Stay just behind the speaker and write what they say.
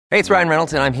Hey, it's Ryan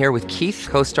Reynolds, and I'm here with Keith,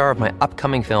 co-star of my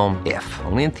upcoming film, If,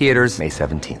 only in theaters May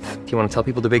 17th. Do you want to tell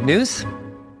people the big news?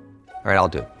 All right, I'll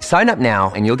do it. Sign up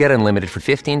now and you'll get unlimited for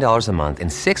 $15 a month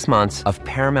and 6 months of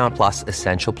Paramount Plus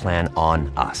Essential Plan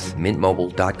on us.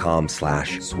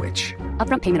 MintMobile.com/switch.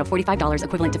 Upfront payment of $45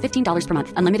 equivalent to $15 per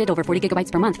month. Unlimited over 40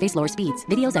 gigabytes per month. Face lower speeds.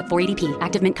 Videos at 480p.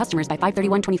 Active Mint customers by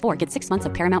 531.24 get 6 months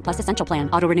of Paramount Plus Essential Plan.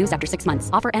 Auto renews after 6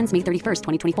 months. Offer ends May 31st,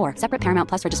 2024. Separate Paramount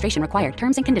Plus registration required.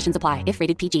 Terms and conditions apply if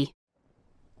rated PG.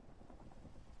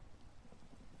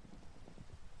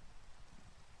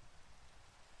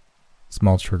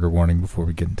 Small trigger warning before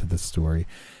we get into this story.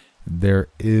 There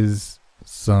is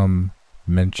some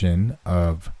mention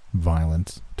of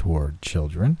violence toward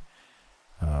children.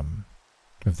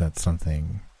 If that's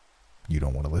something you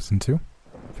don't want to listen to,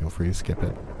 feel free to skip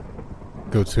it.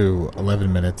 Go to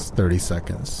 11 minutes, 30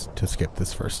 seconds to skip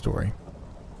this first story.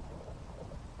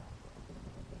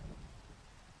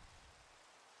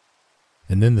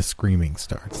 And then the screaming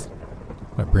starts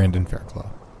by Brandon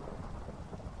Fairclough.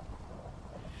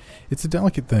 It's a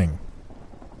delicate thing.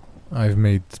 I've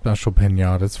made special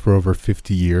piñatas for over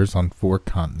 50 years on 4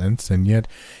 continents, and yet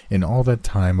in all that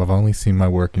time I've only seen my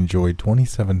work enjoyed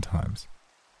 27 times.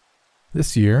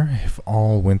 This year, if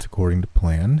all went according to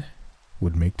plan,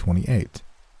 would make 28.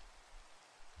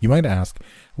 You might ask,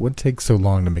 what takes so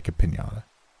long to make a piñata?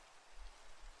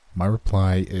 My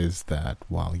reply is that,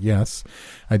 while yes,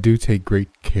 I do take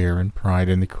great care and pride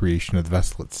in the creation of the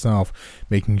vessel itself,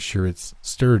 making sure it's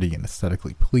sturdy and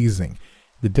aesthetically pleasing,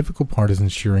 the difficult part is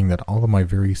ensuring that all of my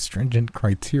very stringent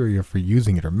criteria for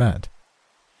using it are met.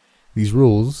 These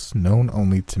rules, known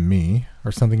only to me,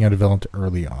 are something I developed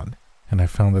early on, and I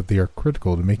found that they are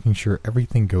critical to making sure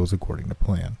everything goes according to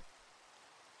plan.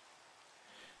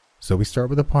 So we start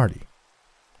with a party.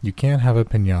 You can't have a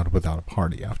piñata without a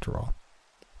party, after all.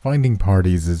 Finding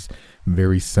parties is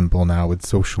very simple now with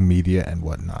social media and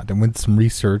whatnot, and with some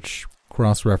research,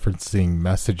 cross-referencing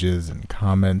messages and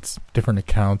comments, different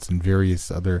accounts, and various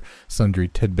other sundry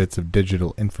tidbits of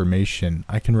digital information,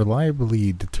 I can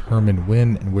reliably determine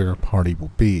when and where a party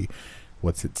will be,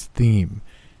 what's its theme,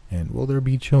 and will there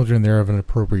be children there of an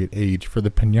appropriate age for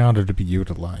the piñata to be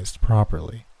utilized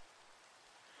properly.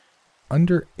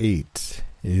 Under 8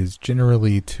 is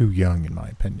generally too young in my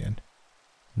opinion.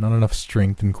 Not enough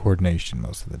strength and coordination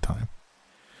most of the time.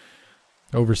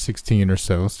 Over 16 or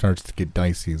so starts to get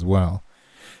dicey as well.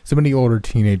 So many older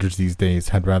teenagers these days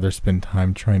had rather spend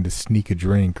time trying to sneak a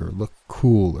drink or look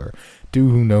cool or do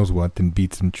who knows what than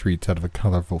beat some treats out of a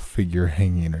colorful figure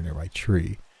hanging in a nearby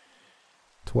tree.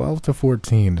 12 to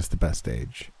 14 is the best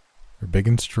age. They're big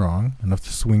and strong, enough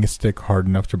to swing a stick hard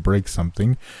enough to break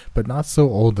something, but not so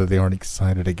old that they aren't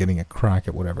excited at getting a crack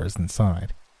at whatever is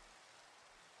inside.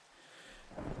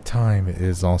 Time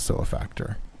is also a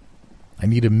factor. I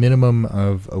need a minimum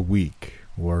of a week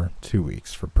or 2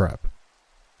 weeks for prep.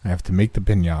 I have to make the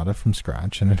piñata from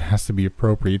scratch, and it has to be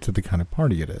appropriate to the kind of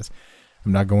party it is.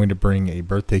 I'm not going to bring a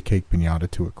birthday cake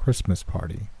piñata to a Christmas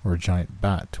party or a giant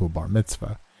bat to a bar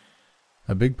mitzvah.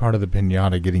 A big part of the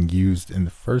piñata getting used in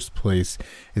the first place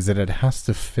is that it has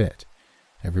to fit.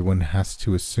 Everyone has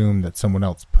to assume that someone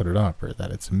else put it up or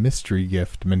that it's a mystery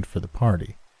gift meant for the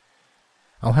party.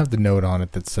 I'll have the note on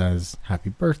it that says,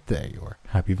 Happy Birthday, or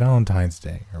Happy Valentine's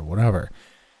Day, or whatever.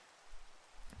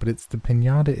 But it's the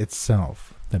piñata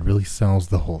itself that really sells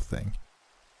the whole thing.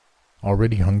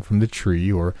 Already hung from the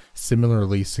tree, or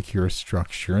similarly secure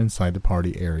structure inside the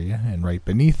party area, and right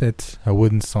beneath it, a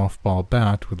wooden softball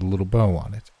bat with a little bow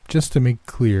on it, just to make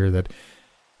clear that,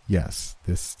 yes,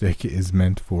 this stick is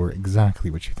meant for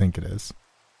exactly what you think it is.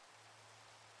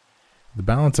 The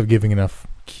balance of giving enough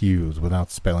cues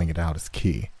without spelling it out is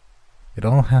key. It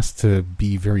all has to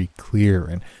be very clear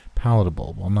and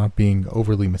palatable while not being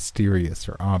overly mysterious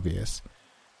or obvious.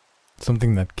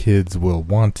 Something that kids will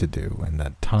want to do and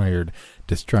that tired,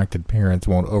 distracted parents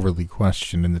won't overly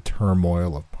question in the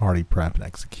turmoil of party prep and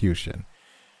execution.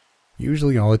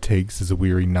 Usually all it takes is a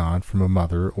weary nod from a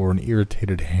mother or an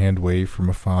irritated hand wave from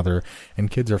a father,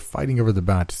 and kids are fighting over the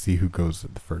bat to see who goes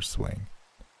at the first swing.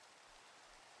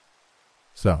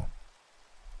 So,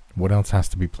 what else has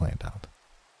to be planned out?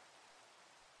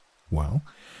 Well,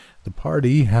 the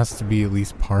party has to be at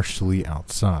least partially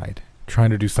outside.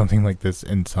 Trying to do something like this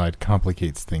inside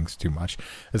complicates things too much,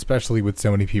 especially with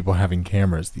so many people having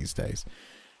cameras these days.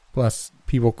 Plus,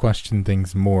 people question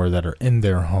things more that are in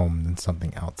their home than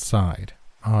something outside,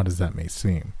 odd as that may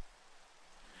seem.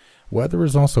 Weather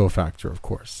is also a factor, of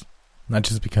course. Not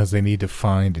just because they need to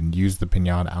find and use the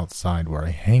piñata outside where I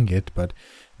hang it, but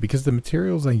because the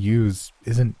materials I use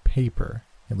isn't paper,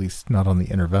 at least not on the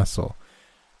inner vessel.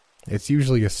 It's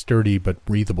usually a sturdy but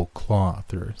breathable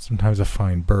cloth, or sometimes a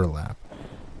fine burlap.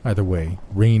 Either way,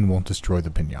 rain won't destroy the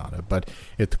piñata, but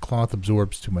if the cloth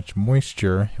absorbs too much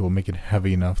moisture, it will make it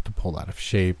heavy enough to pull out of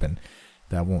shape, and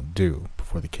that won't do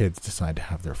before the kids decide to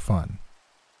have their fun.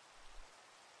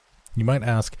 You might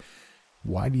ask,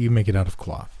 why do you make it out of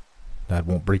cloth? That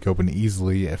won't break open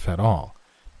easily, if at all.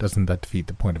 Doesn't that defeat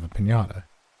the point of a piñata?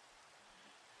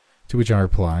 To which I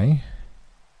reply,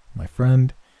 my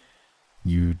friend,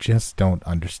 you just don't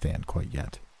understand quite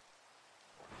yet.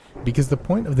 Because the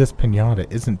point of this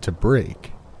piñata isn't to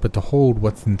break, but to hold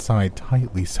what's inside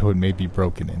tightly so it may be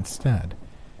broken instead.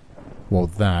 Well,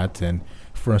 that, and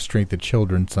frustrate the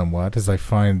children somewhat, as I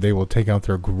find they will take out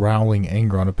their growling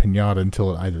anger on a piñata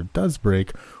until it either does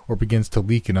break or begins to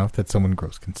leak enough that someone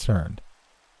grows concerned.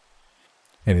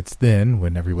 And it's then,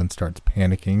 when everyone starts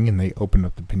panicking and they open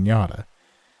up the piñata,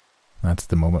 that's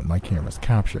the moment my cameras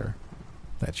capture.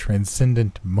 That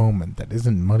transcendent moment that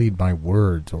isn't muddied by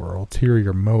words or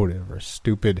ulterior motive or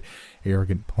stupid,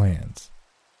 arrogant plans.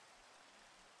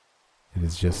 It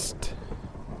is just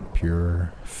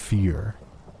pure fear,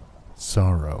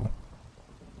 sorrow,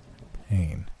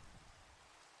 pain.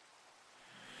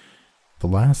 The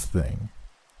last thing,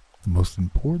 the most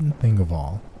important thing of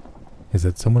all, is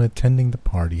that someone attending the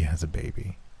party has a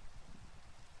baby.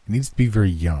 It needs to be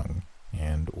very young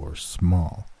and or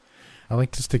small. I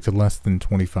like to stick to less than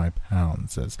 25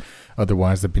 pounds, as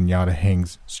otherwise the piñata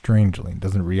hangs strangely and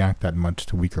doesn't react that much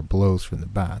to weaker blows from the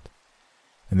bat.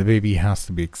 And the baby has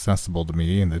to be accessible to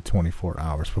me in the 24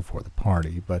 hours before the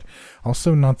party, but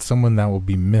also not someone that will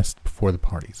be missed before the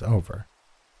party's over.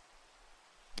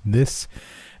 This,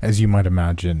 as you might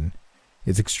imagine,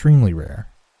 is extremely rare,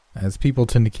 as people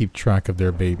tend to keep track of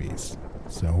their babies.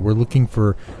 So we're looking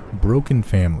for broken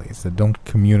families that don't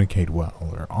communicate well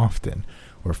or often,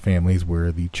 or families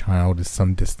where the child is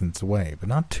some distance away, but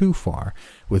not too far,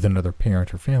 with another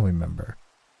parent or family member.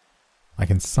 I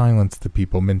can silence the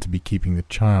people meant to be keeping the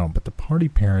child, but the party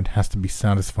parent has to be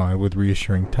satisfied with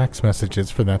reassuring text messages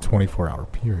for that 24-hour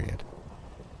period.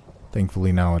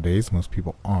 Thankfully nowadays, most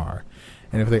people are.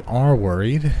 And if they are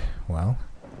worried, well,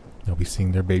 they'll be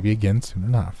seeing their baby again soon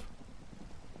enough.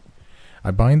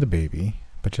 I bind the baby,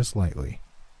 but just lightly.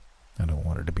 I don't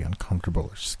want her to be uncomfortable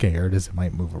or scared, as it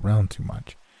might move around too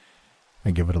much.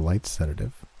 I give it a light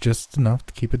sedative, just enough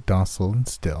to keep it docile and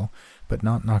still, but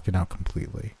not knock it out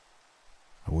completely.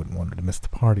 I wouldn't want her to miss the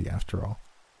party after all.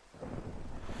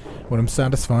 When I'm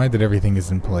satisfied that everything is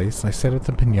in place, I set up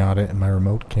the piñata and my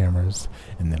remote cameras,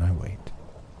 and then I wait.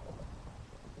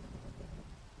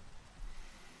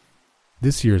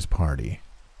 This year's party.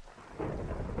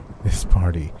 This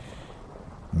party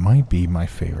might be my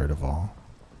favorite of all.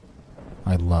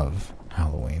 I love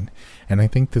Halloween, and I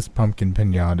think this pumpkin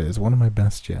piñata is one of my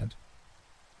best yet.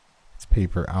 Its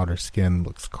paper outer skin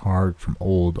looks carved from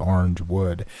old orange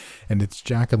wood, and its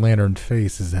jack-o'-lantern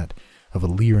face is that of a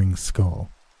leering skull.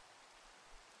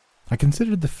 I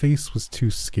considered the face was too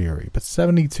scary, but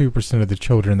 72% of the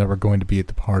children that were going to be at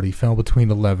the party fell between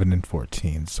 11 and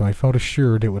 14, so I felt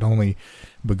assured it would only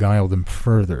beguile them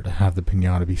further to have the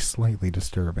piñata be slightly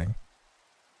disturbing.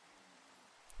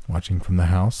 Watching from the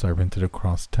house I rented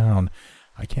across town,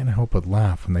 I can't help but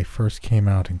laugh when they first came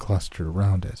out and clustered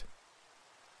around it.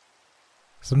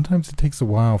 Sometimes it takes a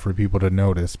while for people to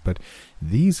notice, but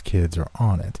these kids are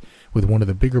on it, with one of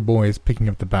the bigger boys picking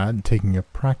up the bat and taking a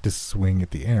practice swing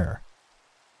at the air.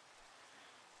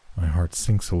 My heart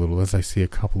sinks a little as I see a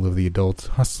couple of the adults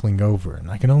hustling over,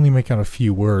 and I can only make out a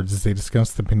few words as they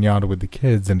discuss the piñata with the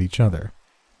kids and each other.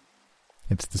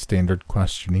 It's the standard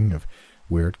questioning of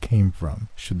where it came from,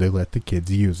 should they let the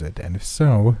kids use it, and if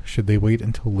so, should they wait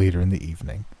until later in the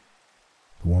evening.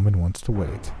 The woman wants to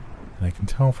wait, and I can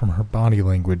tell from her body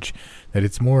language that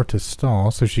it's more to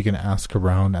stall so she can ask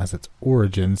around as its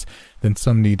origins than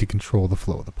some need to control the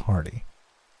flow of the party.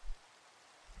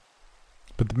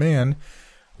 But the man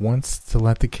wants to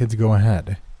let the kids go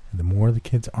ahead, and the more the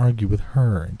kids argue with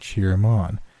her and cheer him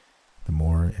on, the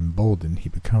more emboldened he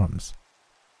becomes.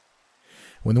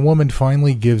 When the woman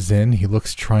finally gives in, he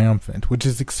looks triumphant, which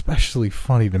is especially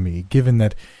funny to me, given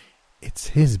that it's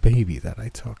his baby that I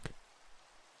took.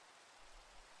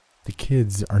 The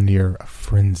kids are near a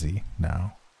frenzy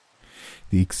now.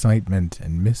 The excitement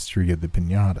and mystery of the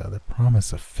piñata, the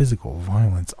promise of physical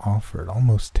violence offered,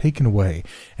 almost taken away,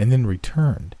 and then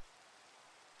returned.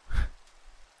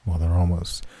 Well, they're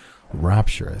almost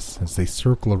rapturous as they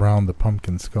circle around the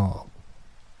pumpkin skull.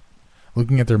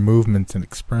 Looking at their movements and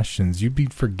expressions, you'd be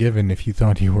forgiven if you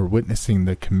thought you were witnessing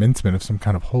the commencement of some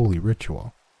kind of holy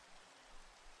ritual.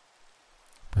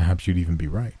 Perhaps you'd even be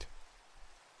right.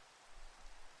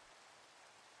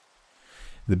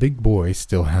 The big boy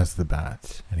still has the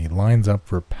bat, and he lines up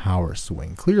for a power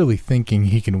swing, clearly thinking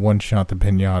he can one-shot the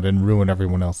piñata and ruin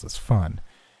everyone else's fun.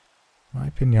 My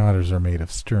piñatas are made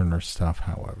of sterner stuff,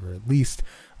 however, at least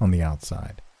on the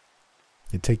outside.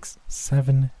 It takes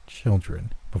 7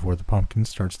 children before the pumpkin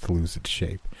starts to lose its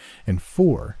shape, and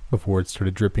 4 before it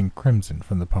started dripping crimson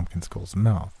from the pumpkin skull's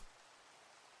mouth.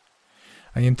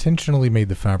 I intentionally made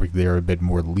the fabric there a bit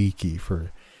more leaky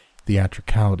for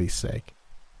theatricality's sake.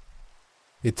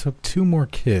 It took 2 more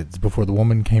kids before the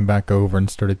woman came back over and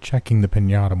started checking the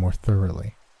piñata more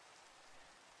thoroughly.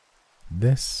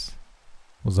 This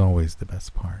was always the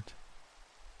best part.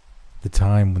 The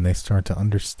time when they start to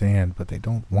understand, but they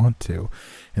don't want to,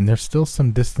 and they're still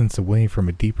some distance away from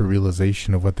a deeper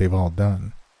realization of what they've all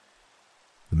done.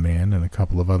 The man and a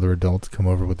couple of other adults come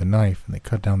over with a knife and they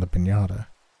cut down the piñata.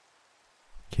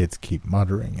 Kids keep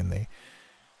muttering and they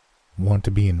want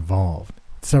to be involved,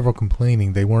 several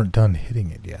complaining they weren't done hitting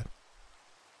it yet.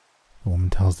 The woman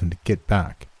tells them to get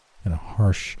back in a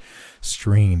harsh,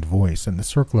 strained voice, and the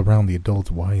circle around the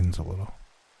adults widens a little.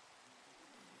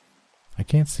 I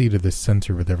can't see to this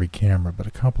center with every camera, but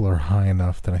a couple are high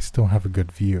enough that I still have a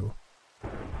good view.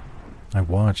 I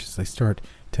watch as they start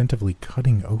tentatively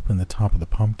cutting open the top of the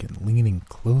pumpkin, leaning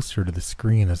closer to the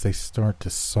screen as they start to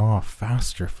saw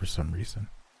faster for some reason.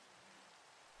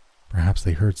 Perhaps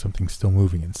they heard something still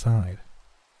moving inside.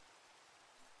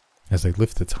 As they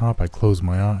lift the top, I close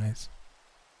my eyes.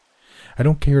 I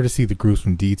don't care to see the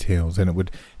gruesome details, and it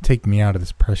would take me out of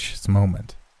this precious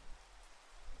moment.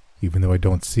 Even though I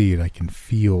don't see it, I can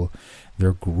feel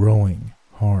their growing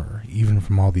horror, even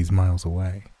from all these miles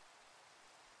away.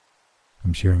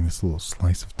 I'm sharing this little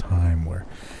slice of time where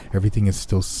everything is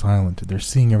still silent. They're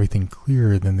seeing everything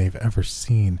clearer than they've ever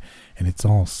seen, and it's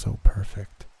all so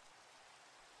perfect.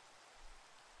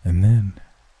 And then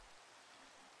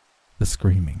the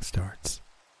screaming starts.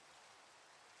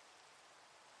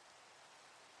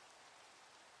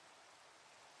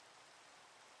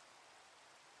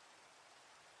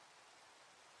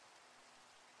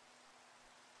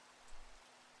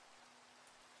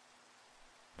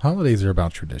 Holidays are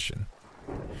about tradition.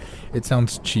 It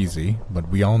sounds cheesy, but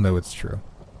we all know it's true.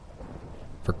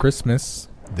 For Christmas,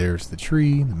 there's the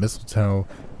tree, the mistletoe,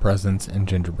 presents, and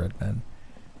gingerbread men.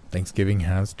 Thanksgiving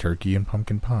has turkey and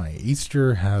pumpkin pie.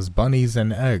 Easter has bunnies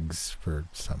and eggs for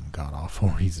some god-awful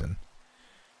reason.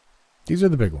 These are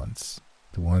the big ones,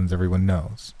 the ones everyone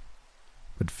knows.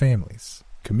 But families,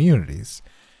 communities,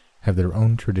 have their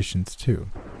own traditions too.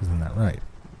 Isn't that right?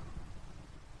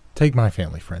 Take my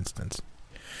family, for instance.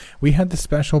 We had the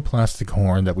special plastic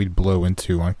horn that we'd blow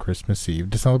into on Christmas Eve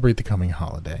to celebrate the coming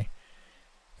holiday.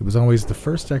 It was always the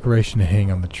first decoration to hang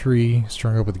on the tree,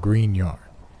 strung up with green yarn.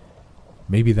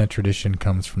 Maybe that tradition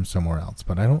comes from somewhere else,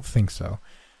 but I don't think so.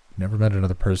 Never met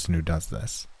another person who does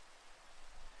this.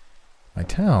 My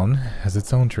town has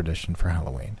its own tradition for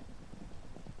Halloween.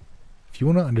 If you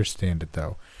want to understand it,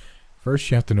 though, first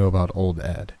you have to know about Old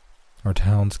Ed, our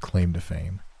town's claim to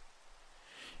fame.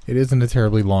 It isn't a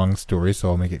terribly long story, so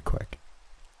I'll make it quick.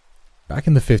 Back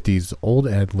in the 50s, Old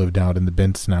Ed lived out in the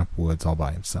Bent Snap woods all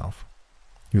by himself.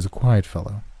 He was a quiet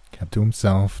fellow, kept to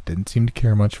himself, didn't seem to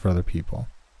care much for other people.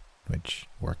 Which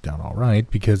worked out all right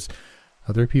because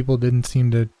other people didn't seem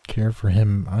to care for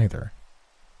him either.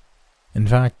 In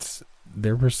fact,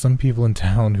 there were some people in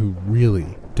town who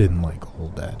really didn't like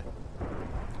Old Ed.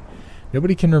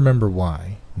 Nobody can remember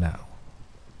why now,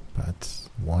 but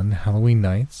one Halloween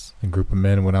night, a group of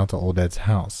men went out to Old Ed's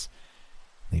house.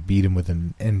 They beat him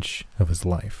within an inch of his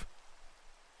life.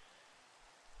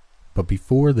 But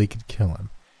before they could kill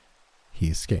him, he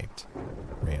escaped,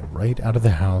 ran right out of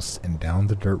the house and down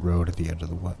the dirt road at the edge of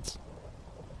the woods.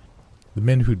 The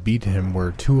men who'd beat him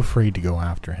were too afraid to go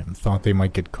after him, thought they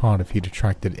might get caught if he'd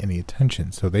attracted any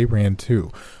attention, so they ran too,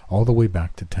 all the way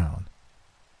back to town.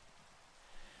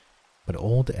 But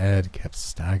Old Ed kept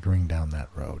staggering down that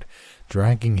road,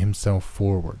 dragging himself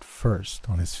forward, first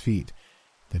on his feet,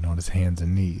 then on his hands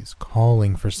and knees,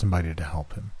 calling for somebody to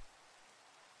help him.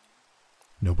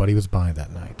 Nobody was by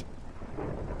that night.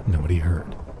 Nobody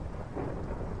heard.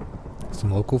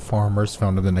 Some local farmers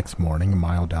found him the next morning a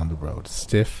mile down the road,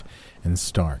 stiff and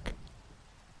stark.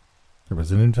 There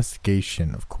was an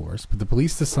investigation, of course, but the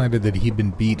police decided that he'd been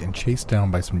beat and chased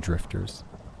down by some drifters.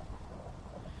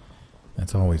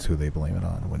 That's always who they blame it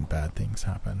on when bad things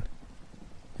happen.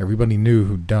 Everybody knew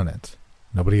who'd done it.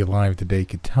 Nobody alive today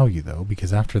could tell you, though,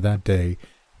 because after that day,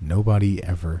 nobody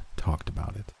ever talked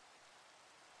about it.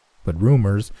 But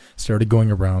rumors started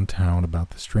going around town about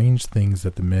the strange things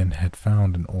that the men had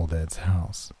found in Old Ed's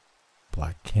house.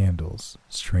 Black candles,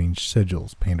 strange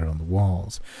sigils painted on the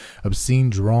walls, obscene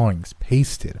drawings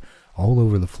pasted all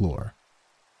over the floor.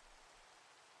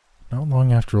 Not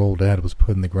long after old Ed was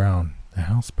put in the ground, the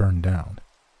house burned down.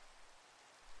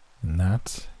 And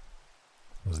that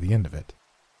was the end of it.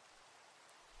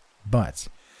 But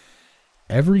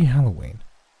every Halloween,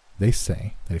 they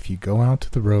say that if you go out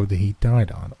to the road that he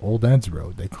died on, Old Ed's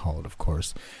Road, they call it, of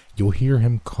course, you'll hear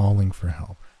him calling for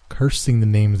help, cursing the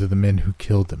names of the men who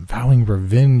killed them, vowing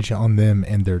revenge on them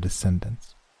and their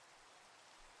descendants.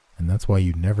 And that's why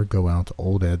you never go out to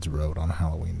Old Ed's Road on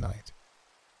Halloween night.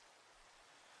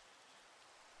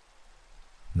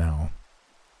 Now,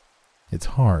 it's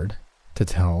hard to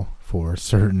tell for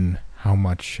certain how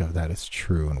much of that is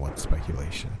true and what's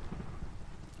speculation.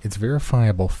 It's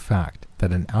verifiable fact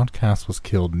that an outcast was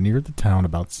killed near the town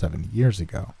about 70 years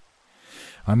ago.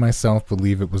 I myself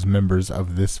believe it was members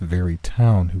of this very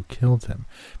town who killed him,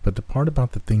 but the part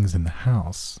about the things in the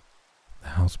house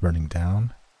burning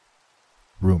down,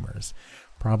 rumors,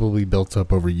 probably built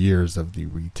up over years of the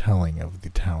retelling of the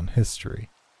town history.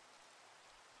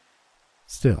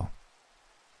 Still,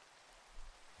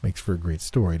 makes for a great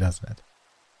story, doesn't it?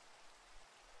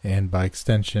 And by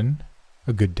extension,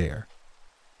 a good dare.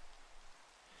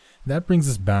 That brings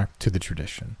us back to the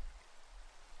tradition.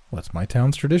 What's my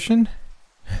town's tradition?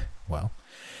 Well,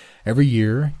 every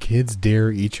year, kids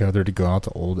dare each other to go out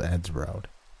to Old Ed's Road.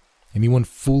 Anyone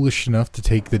foolish enough to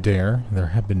take the dare, there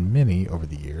have been many over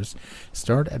the years,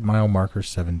 start at mile marker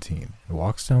 17 and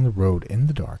walks down the road in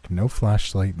the dark, no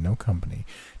flashlight, no company,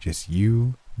 just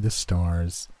you, the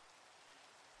stars,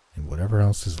 and whatever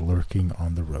else is lurking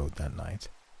on the road that night.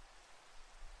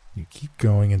 You keep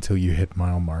going until you hit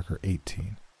mile marker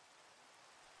 18.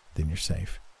 Then you're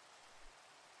safe.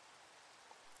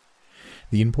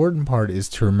 The important part is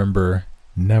to remember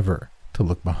never to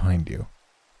look behind you.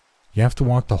 You have to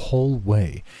walk the whole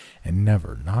way and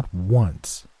never, not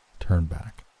once, turn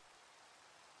back.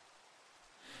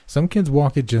 Some kids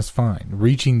walk it just fine,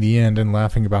 reaching the end and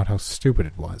laughing about how stupid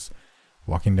it was,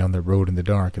 walking down the road in the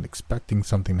dark and expecting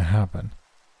something to happen.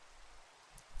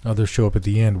 Others show up at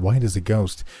the end, white as a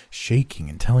ghost, shaking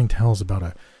and telling tales about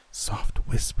a soft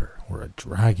whisper or a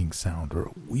dragging sound or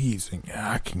a wheezing,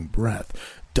 hacking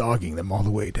breath dogging them all the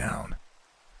way down.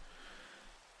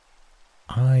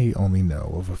 I only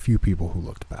know of a few people who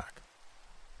looked back.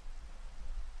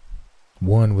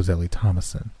 One was Ellie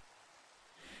Thomason.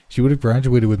 She would have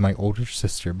graduated with my older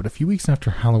sister, but a few weeks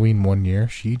after Halloween one year,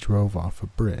 she drove off a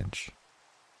bridge.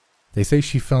 They say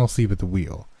she fell asleep at the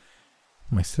wheel.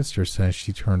 My sister says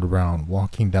she turned around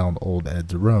walking down Old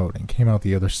Ed's Road and came out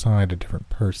the other side a different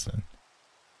person.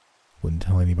 Wouldn't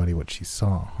tell anybody what she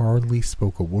saw, hardly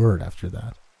spoke a word after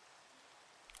that.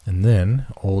 And then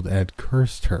Old Ed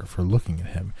cursed her for looking at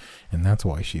him, and that's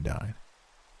why she died.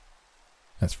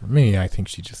 As for me, I think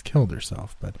she just killed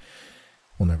herself, but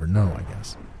we'll never know, I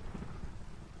guess.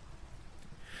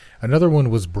 Another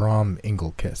one was Brom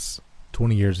Engelkiss,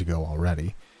 20 years ago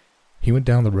already. He went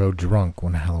down the road drunk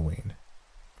one Halloween.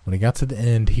 When he got to the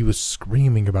end, he was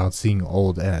screaming about seeing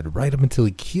Old Ed, right up until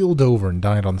he keeled over and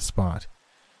died on the spot.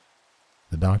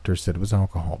 The doctor said it was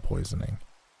alcohol poisoning.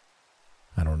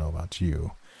 I don't know about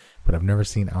you, but I've never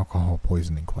seen alcohol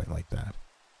poisoning quite like that.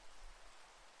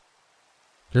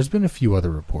 There's been a few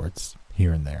other reports,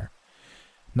 here and there.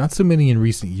 Not so many in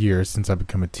recent years. Since I've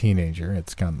become a teenager,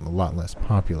 it's gotten a lot less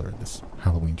popular, this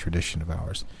Halloween tradition of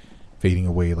ours, fading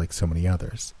away like so many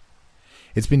others.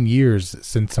 It's been years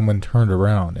since someone turned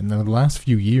around, and in the last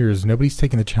few years, nobody's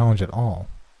taken the challenge at all.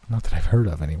 Not that I've heard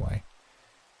of, anyway.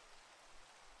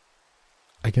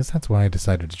 I guess that's why I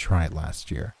decided to try it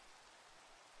last year.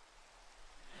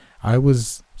 I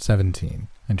was 17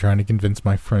 and trying to convince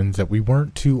my friends that we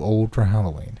weren't too old for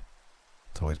Halloween.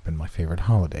 It's always been my favorite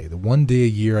holiday, the one day a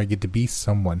year I get to be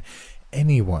someone,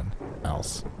 anyone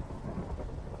else.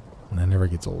 And that never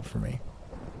gets old for me.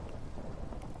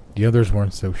 The others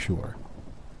weren't so sure.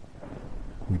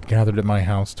 We'd gathered at my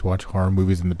house to watch horror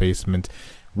movies in the basement,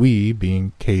 we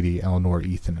being Katie, Eleanor,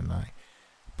 Ethan, and I.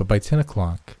 But by 10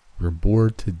 o'clock, we were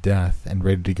bored to death and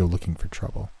ready to go looking for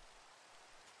trouble.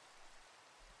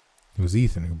 It was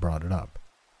Ethan who brought it up.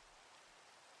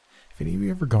 Have any of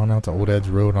you ever gone out to Old Ed's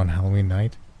Road on Halloween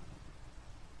night?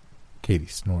 Katie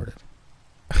snorted.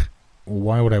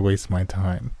 Why would I waste my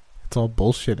time? It's all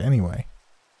bullshit anyway.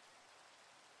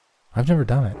 I've never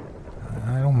done it.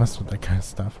 I don't mess with that kind of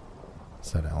stuff,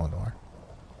 said Eleanor.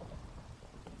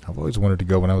 I've always wanted to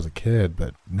go when I was a kid,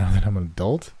 but now that I'm an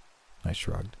adult, I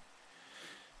shrugged.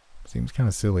 Seems kind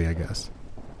of silly, I guess.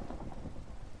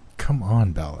 Come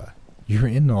on, Bella. You're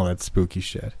into all that spooky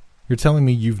shit. You're telling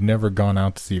me you've never gone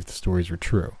out to see if the stories were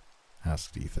true?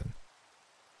 Asked Ethan.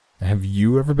 Have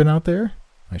you ever been out there?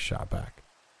 I shot back.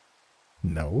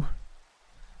 No.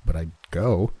 but I'd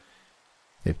go.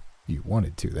 If you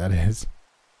wanted to, that is.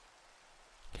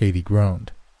 Katie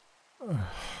groaned.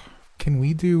 Can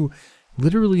we do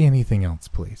literally anything else,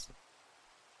 please?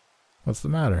 What's the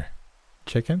matter?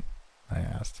 Chicken? I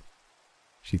asked.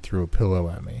 She threw a pillow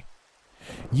at me.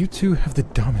 You two have the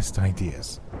dumbest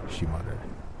ideas, she muttered.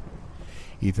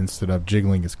 Ethan stood up,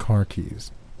 jiggling his car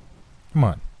keys. Come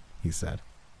on, he said.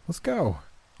 Let's go.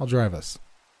 I'll drive us.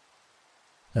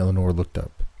 Eleanor looked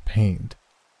up, pained.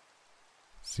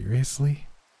 Seriously?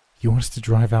 You want us to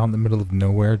drive out in the middle of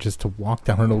nowhere just to walk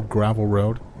down an old gravel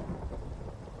road?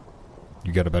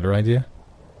 You got a better idea?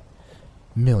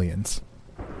 Millions.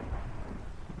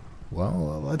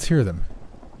 Well, let's hear them.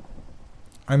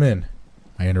 I'm in,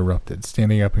 I interrupted,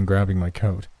 standing up and grabbing my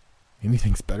coat.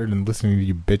 Anything's better than listening to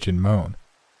you bitch and moan.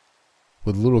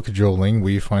 With a little cajoling,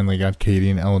 we finally got Katie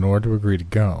and Eleanor to agree to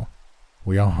go.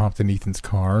 We all hopped in Ethan's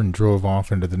car and drove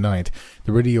off into the night,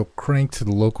 the radio cranked to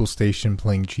the local station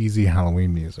playing cheesy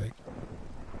Halloween music.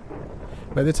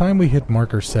 By the time we hit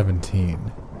marker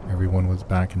 17, everyone was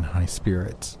back in high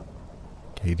spirits.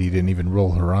 Katie didn't even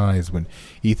roll her eyes when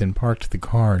Ethan parked the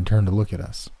car and turned to look at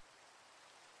us.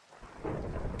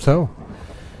 So,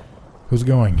 who's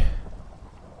going?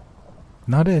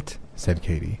 Not it, said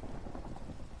Katie.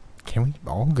 Can we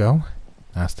all go?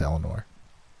 Asked Eleanor.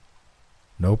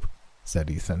 Nope, said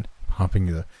Ethan, popping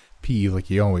the pea like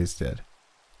he always did.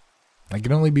 I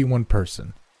can only be one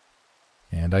person,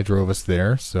 and I drove us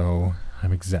there, so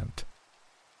I'm exempt.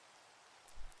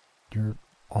 You're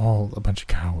all a bunch of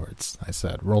cowards, I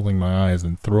said, rolling my eyes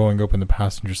and throwing open the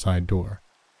passenger side door.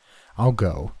 I'll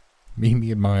go. Meet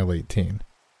me at mile 18.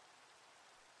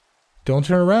 Don't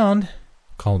turn around,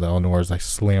 called Eleanor as I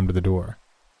slammed the door.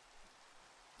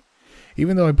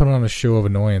 Even though I put on a show of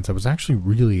annoyance, I was actually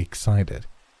really excited.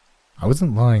 I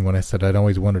wasn't lying when I said I'd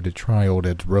always wanted to try Old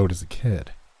Ed's Road as a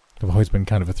kid. I've always been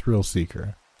kind of a thrill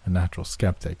seeker, a natural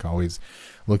skeptic, always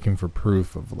looking for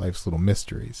proof of life's little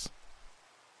mysteries.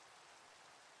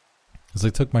 As I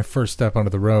took my first step onto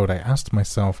the road, I asked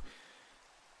myself,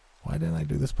 why didn't I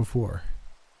do this before?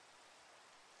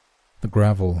 The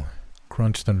gravel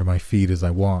crunched under my feet as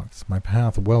I walked, my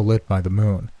path well lit by the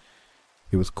moon.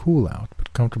 It was cool out,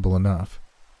 but comfortable enough.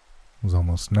 It was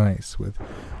almost nice, with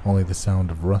only the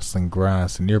sound of rustling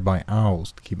grass and nearby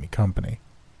owls to keep me company.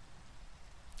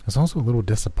 It was also a little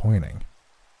disappointing.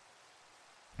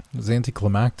 It was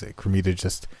anticlimactic for me to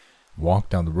just walk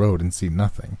down the road and see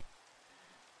nothing.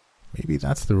 Maybe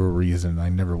that's the real reason I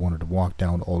never wanted to walk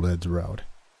down Old Ed's Road.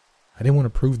 I didn't want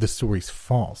to prove the story's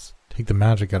false, take the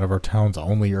magic out of our town's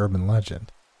only urban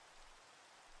legend.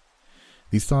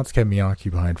 These thoughts kept me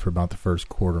occupied for about the first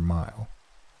quarter mile.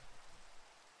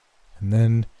 And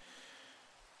then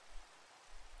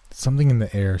something in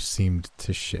the air seemed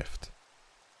to shift.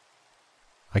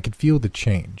 I could feel the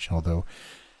change, although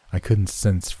I couldn't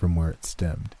sense from where it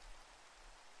stemmed.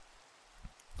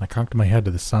 I cocked my head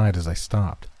to the side as I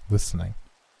stopped, listening.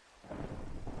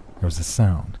 There was a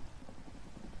sound.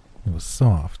 It was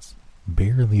soft,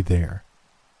 barely there,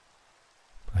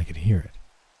 but I could hear it.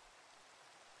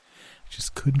 I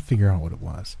just couldn't figure out what it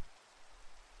was.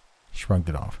 I shrugged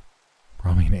it off.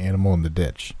 Probably an animal in the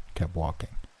ditch. Kept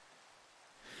walking.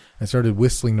 I started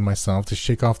whistling to myself to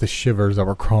shake off the shivers that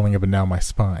were crawling up and down my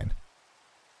spine.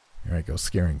 Here I go,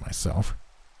 scaring myself.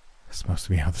 This must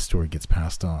be how the story gets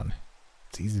passed on.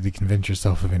 It's easy to convince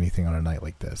yourself of anything on a night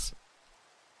like this.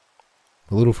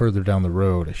 A little further down the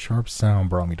road, a sharp sound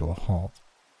brought me to a halt.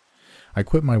 I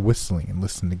quit my whistling and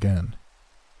listened again.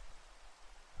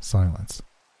 Silence.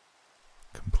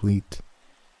 Complete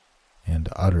and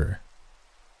utter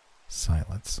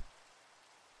silence.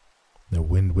 No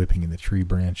wind whipping in the tree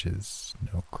branches,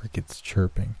 no crickets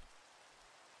chirping.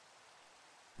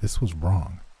 This was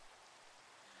wrong.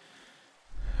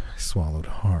 I swallowed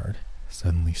hard,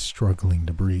 suddenly struggling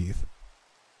to breathe.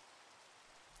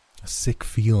 A sick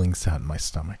feeling sat in my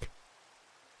stomach.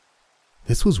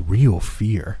 This was real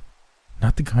fear,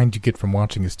 not the kind you get from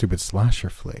watching a stupid slasher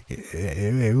flick.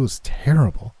 It was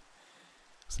terrible.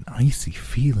 It was an icy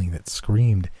feeling that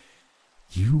screamed,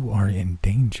 "You are in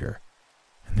danger,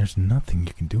 and there's nothing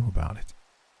you can do about it."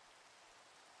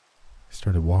 I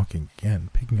started walking again,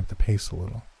 picking up the pace a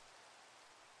little.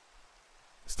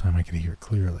 This time I could hear it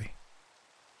clearly.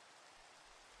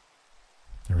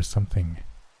 There was something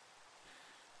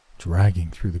dragging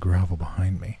through the gravel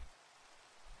behind me.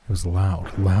 It was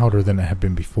loud, louder than it had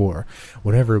been before.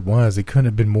 Whatever it was, it couldn't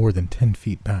have been more than 10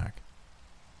 feet back.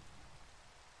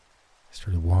 I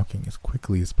started walking as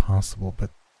quickly as possible, but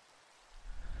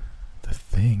the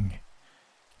thing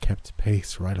kept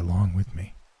pace right along with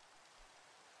me.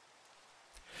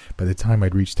 By the time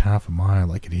I'd reached half a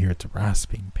mile, I could hear its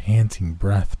rasping, panting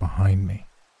breath behind me.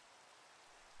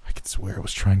 I could swear it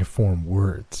was trying to form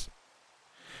words.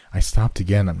 I stopped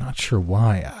again, I'm not sure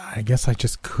why. I guess I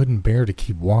just couldn't bear to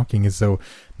keep walking as though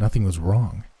nothing was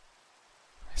wrong.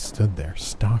 I stood there,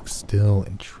 stock still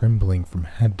and trembling from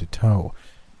head to toe.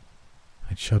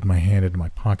 I'd shoved my hand into my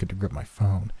pocket to grip my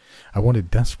phone. I wanted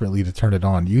desperately to turn it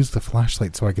on, use the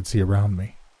flashlight so I could see around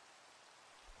me.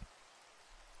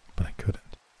 But I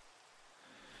couldn't.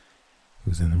 It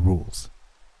was in the rules.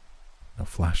 No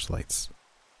flashlights,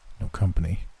 no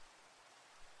company,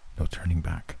 no turning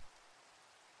back.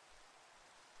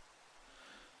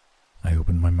 I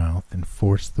opened my mouth and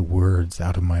forced the words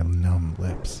out of my numb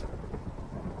lips.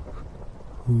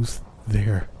 Who's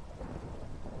there?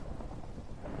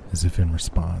 As if in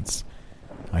response,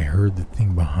 I heard the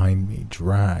thing behind me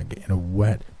drag in a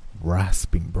wet,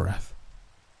 rasping breath.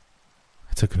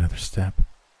 I took another step.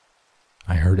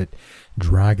 I heard it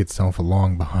drag itself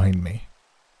along behind me.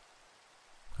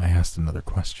 I asked another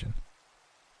question.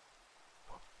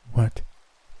 What?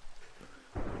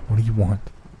 What do you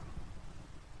want?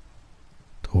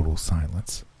 Total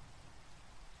silence.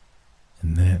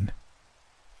 And then...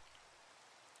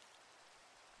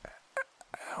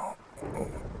 Help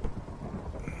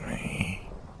me.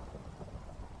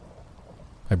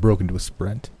 I broke into a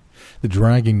sprint. The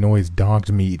dragging noise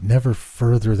dogged me never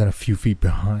further than a few feet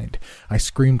behind. I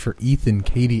screamed for Ethan,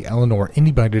 Katie, Eleanor,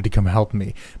 anybody to come help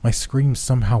me. My screams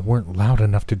somehow weren't loud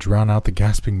enough to drown out the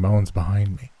gasping moans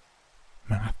behind me.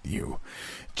 Matthew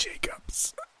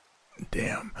Jacobs.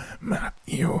 Damn,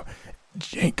 Matthew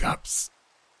Jacobs.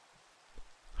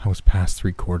 I was past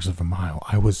 3/4 of a mile.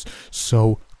 I was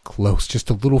so close.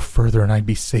 Just a little further and I'd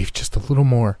be safe. Just a little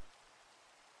more.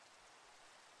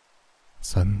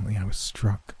 Suddenly I was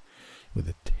struck with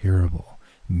a terrible,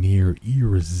 near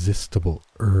irresistible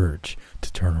urge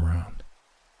to turn around.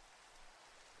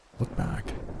 Look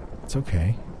back. It's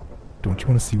okay. Don't you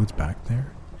want to see what's back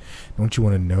there? Don't you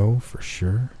want to know for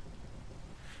sure?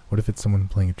 What if it's someone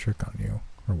playing a trick on you?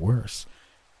 Or worse,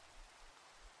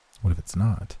 what if it's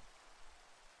not?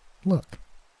 Look,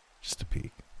 just a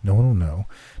peek. No one will know.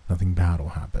 Nothing bad will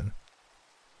happen.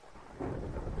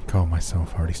 I caught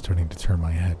myself already starting to turn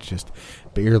my head, just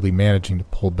barely managing to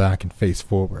pull back and face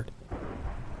forward.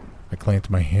 I clamped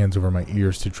my hands over my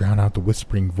ears to drown out the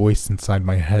whispering voice inside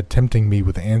my head, tempting me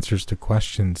with answers to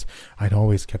questions I'd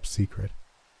always kept secret.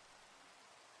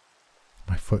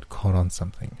 My foot caught on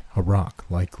something, a rock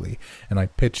likely, and I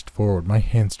pitched forward, my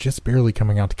hands just barely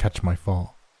coming out to catch my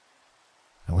fall.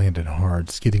 I landed hard,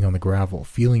 skidding on the gravel,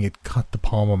 feeling it cut the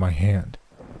palm of my hand.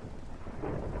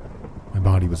 My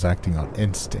body was acting on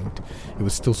instinct. It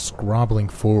was still scrabbling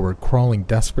forward, crawling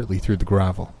desperately through the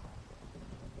gravel.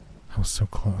 I was so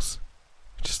close.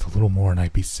 Just a little more and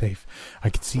I'd be safe. I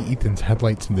could see Ethan's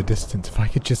headlights in the distance. If I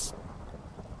could just...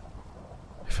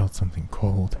 I felt something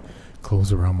cold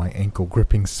close around my ankle,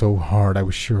 gripping so hard I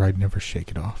was sure I'd never shake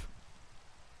it off.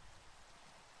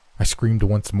 I screamed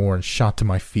once more and shot to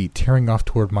my feet, tearing off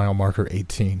toward mile marker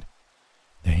 18.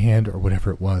 The hand, or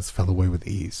whatever it was, fell away with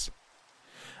ease.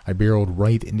 I barreled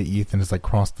right into Ethan as I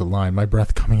crossed the line, my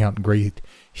breath coming out in great,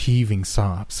 heaving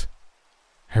sobs.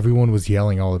 Everyone was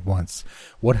yelling all at once.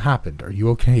 What happened? Are you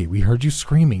okay? We heard you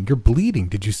screaming. You're bleeding.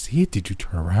 Did you see it? Did you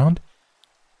turn around?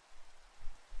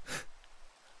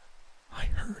 I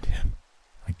heard him,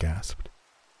 I gasped.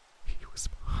 He was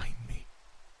behind me.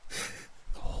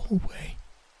 The whole way.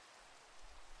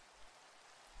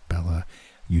 Bella,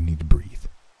 you need to breathe.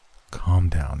 Calm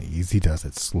down. Easy does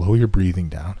it. Slow your breathing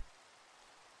down.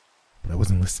 But I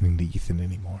wasn't listening to Ethan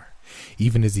anymore.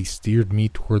 Even as he steered me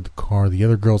toward the car, the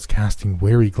other girls casting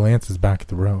wary glances back at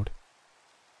the road.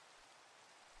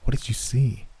 What did you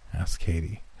see? Asked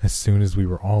Katie, as soon as we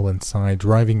were all inside,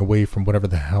 driving away from whatever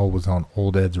the hell was on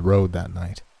Old Ed's road that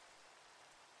night.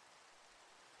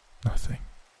 Nothing,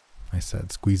 I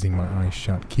said, squeezing my eyes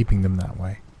shut, keeping them that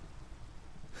way.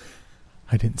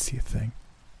 I didn't see a thing.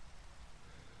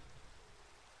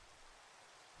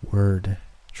 Word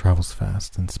travels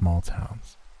fast in small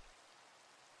towns.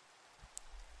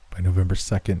 By November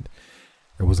 2nd,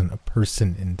 there wasn't a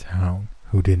person in town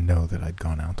who didn't know that I'd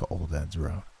gone out to Old Ed's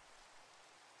road.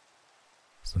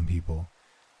 Some people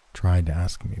tried to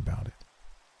ask me about it.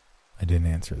 I didn't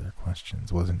answer their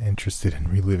questions, wasn't interested in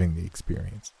reliving the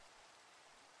experience.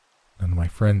 None of my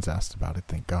friends asked about it,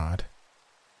 thank God.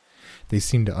 They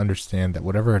seemed to understand that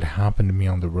whatever had happened to me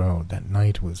on the road that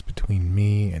night was between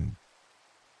me and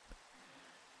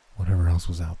whatever else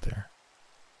was out there.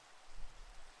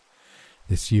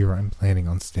 This year I'm planning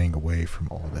on staying away from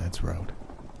Old Ed's road.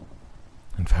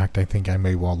 In fact, I think I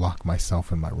may well lock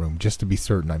myself in my room just to be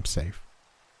certain I'm safe.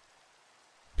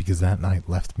 because that night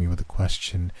left me with a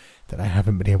question that I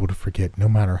haven't been able to forget no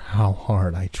matter how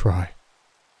hard I try.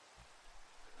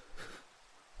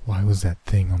 Why was that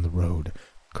thing on the road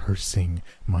cursing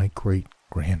my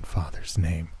great-grandfather's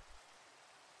name?